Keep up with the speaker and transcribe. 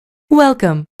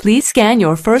Welcome. Please scan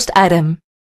your first item.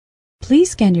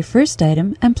 Please scan your first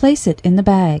item and place it in the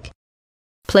bag.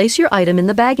 Place your item in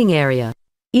the bagging area.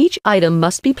 Each item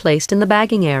must be placed in the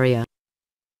bagging area.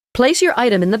 Place your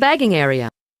item in the bagging area.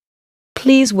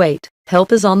 Please wait. Help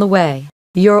is on the way.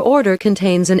 Your order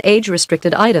contains an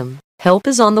age-restricted item. Help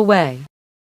is on the way.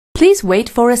 Please wait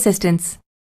for assistance.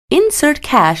 Insert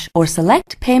cash or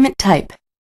select payment type.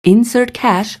 Insert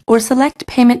cash or select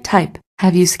payment type.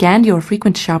 Have you scanned your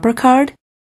frequent shopper card?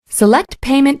 Select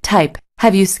payment type.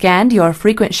 Have you scanned your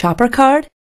frequent shopper card?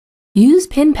 Use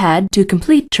PIN pad to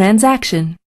complete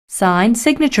transaction. Sign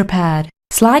signature pad.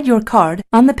 Slide your card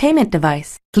on the payment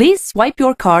device. Please swipe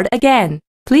your card again.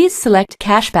 Please select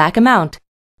cashback amount.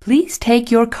 Please take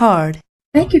your card.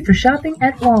 Thank you for shopping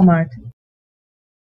at Walmart.